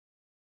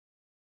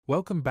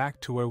Welcome back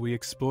to where we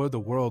explore the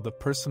world of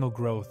personal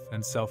growth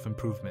and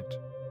self-improvement.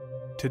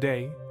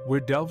 Today, we're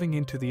delving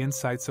into the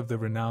insights of the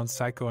renowned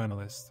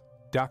psychoanalyst,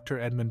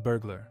 Dr. Edmund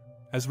Bergler,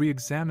 as we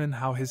examine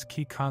how his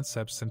key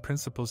concepts and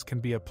principles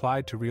can be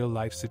applied to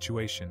real-life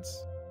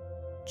situations.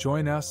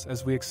 Join us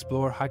as we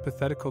explore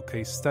hypothetical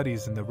case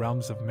studies in the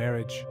realms of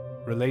marriage,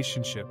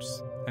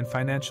 relationships, and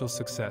financial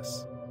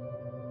success.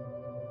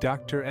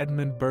 Dr.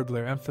 Edmund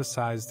Bergler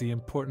emphasized the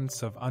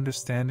importance of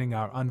understanding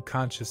our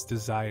unconscious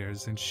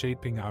desires in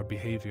shaping our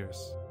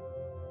behaviors.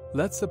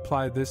 Let's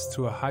apply this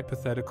to a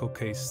hypothetical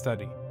case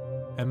study.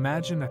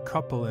 Imagine a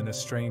couple in a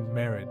strained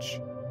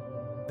marriage.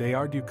 They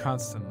argue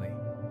constantly,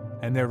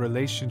 and their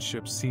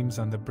relationship seems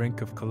on the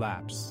brink of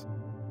collapse.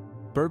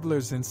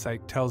 Bergler's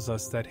insight tells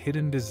us that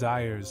hidden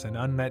desires and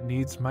unmet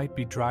needs might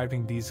be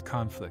driving these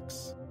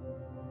conflicts.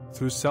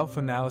 Through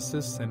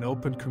self-analysis and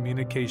open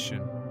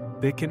communication,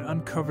 they can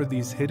uncover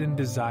these hidden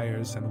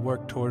desires and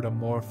work toward a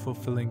more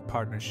fulfilling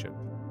partnership.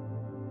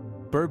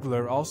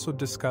 Bergler also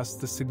discussed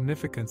the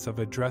significance of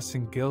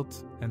addressing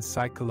guilt and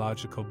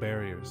psychological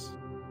barriers.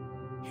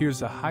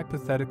 Here's a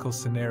hypothetical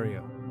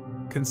scenario.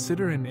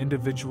 Consider an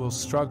individual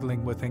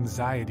struggling with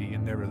anxiety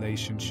in their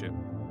relationship.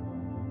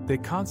 They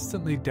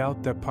constantly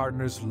doubt their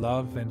partner's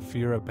love and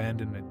fear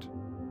abandonment.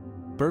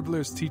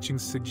 Bergler's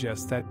teachings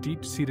suggest that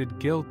deep-seated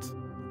guilt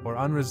or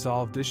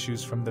unresolved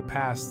issues from the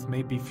past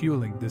may be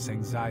fueling this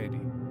anxiety.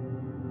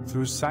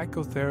 Through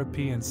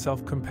psychotherapy and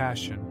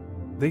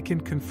self-compassion, they can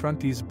confront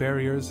these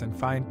barriers and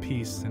find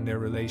peace in their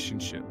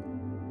relationship.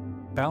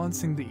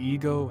 Balancing the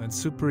ego and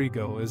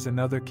superego is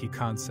another key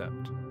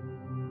concept.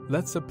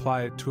 Let's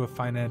apply it to a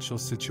financial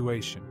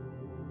situation.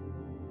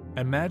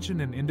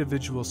 Imagine an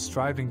individual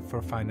striving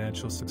for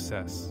financial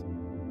success.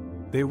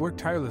 They work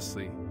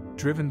tirelessly,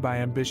 driven by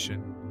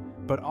ambition,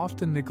 but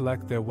often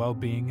neglect their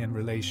well-being and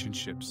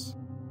relationships.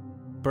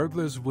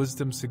 Bergler's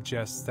wisdom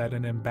suggests that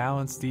an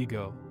imbalanced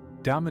ego,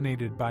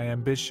 dominated by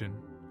ambition,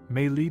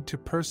 may lead to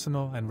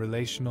personal and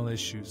relational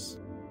issues.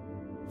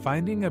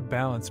 Finding a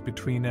balance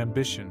between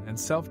ambition and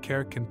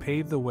self-care can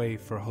pave the way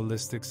for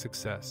holistic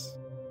success.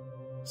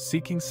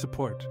 Seeking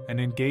support and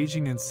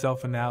engaging in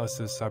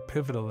self-analysis are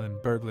pivotal in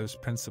Bergler's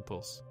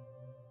principles.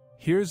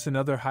 Here's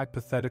another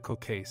hypothetical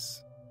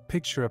case.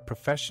 Picture a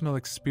professional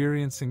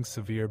experiencing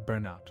severe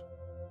burnout.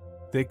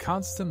 They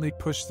constantly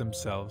push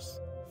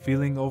themselves,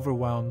 feeling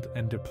overwhelmed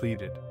and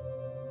depleted.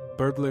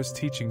 Bergler's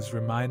teachings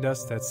remind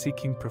us that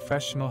seeking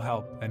professional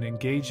help and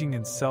engaging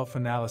in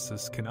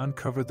self-analysis can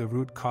uncover the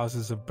root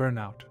causes of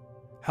burnout,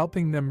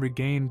 helping them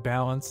regain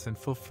balance and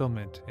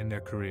fulfillment in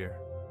their career.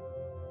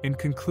 In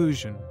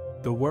conclusion,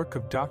 the work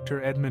of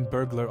Dr. Edmund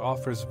Bergler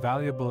offers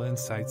valuable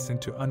insights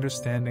into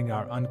understanding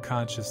our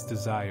unconscious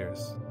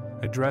desires,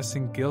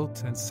 addressing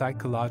guilt and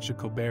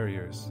psychological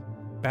barriers,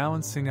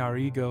 balancing our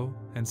ego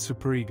and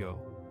superego,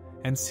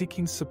 and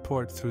seeking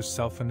support through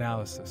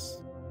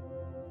self-analysis.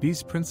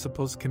 These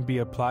principles can be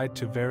applied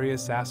to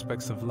various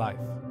aspects of life,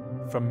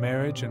 from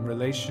marriage and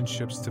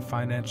relationships to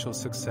financial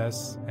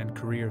success and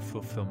career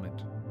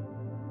fulfillment.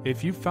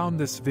 If you found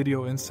this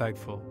video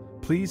insightful,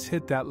 please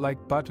hit that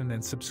like button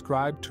and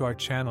subscribe to our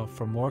channel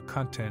for more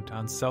content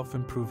on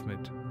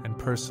self-improvement and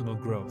personal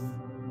growth.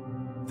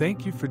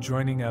 Thank you for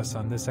joining us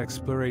on this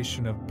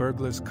exploration of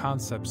Bergler's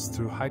concepts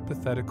through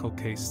hypothetical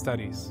case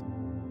studies.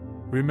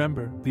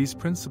 Remember, these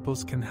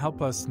principles can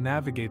help us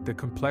navigate the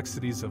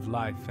complexities of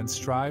life and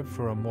strive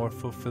for a more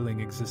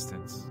fulfilling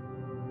existence.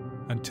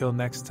 Until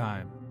next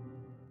time.